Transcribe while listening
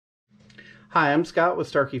Hi, I'm Scott with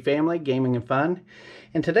Starkey Family Gaming and Fun,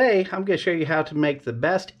 and today I'm going to show you how to make the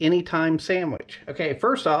best anytime sandwich. Okay,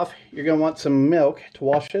 first off, you're going to want some milk to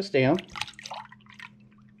wash this down.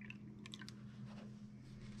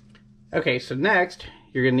 Okay, so next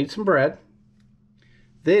you're going to need some bread.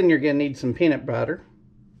 Then you're going to need some peanut butter.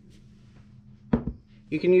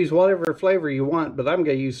 You can use whatever flavor you want, but I'm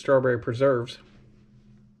going to use strawberry preserves.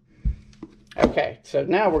 Okay, so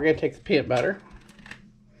now we're going to take the peanut butter.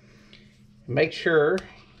 Make sure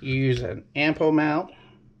you use an ample amount.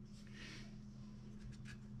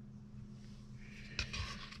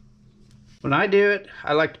 When I do it,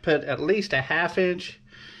 I like to put at least a 1/2 inch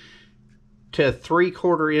to a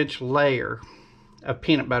 3/4 inch layer of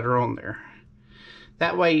peanut butter on there.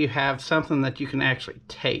 That way you have something that you can actually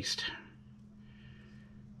taste.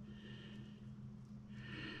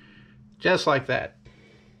 Just like that.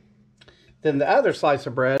 Then the other slice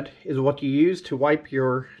of bread is what you use to wipe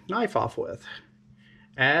your knife off with,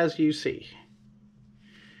 as you see.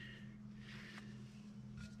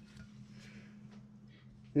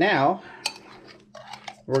 Now,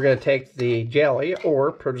 we're going to take the jelly,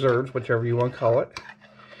 or preserves, whichever you want to call it,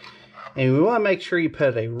 and we want to make sure you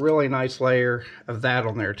put a really nice layer of that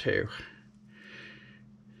on there too.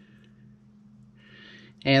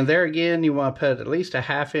 And there again, you want to put at least a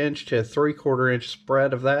 1/2 inch to a 3/4 inch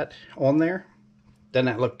spread of that on there. Doesn't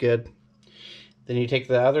that look good? Then you take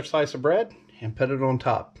the other slice of bread and put it on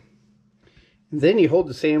top. And then you hold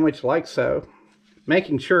the sandwich like so,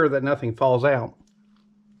 making sure that nothing falls out.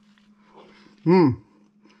 And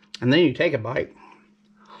then you take a bite.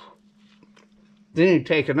 Then you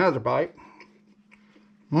take another bite.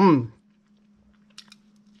 Then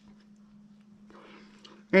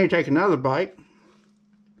you take another bite.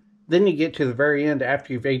 Then you get to the very end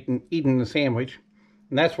after you've eaten the sandwich,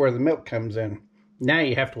 and that's where the milk comes in. Now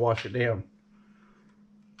you have to wash it down.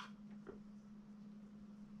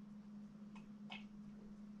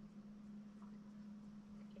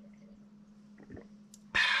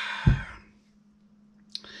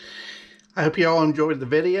 I hope you all enjoyed the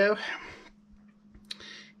video,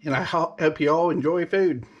 and I hope you all enjoy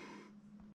food.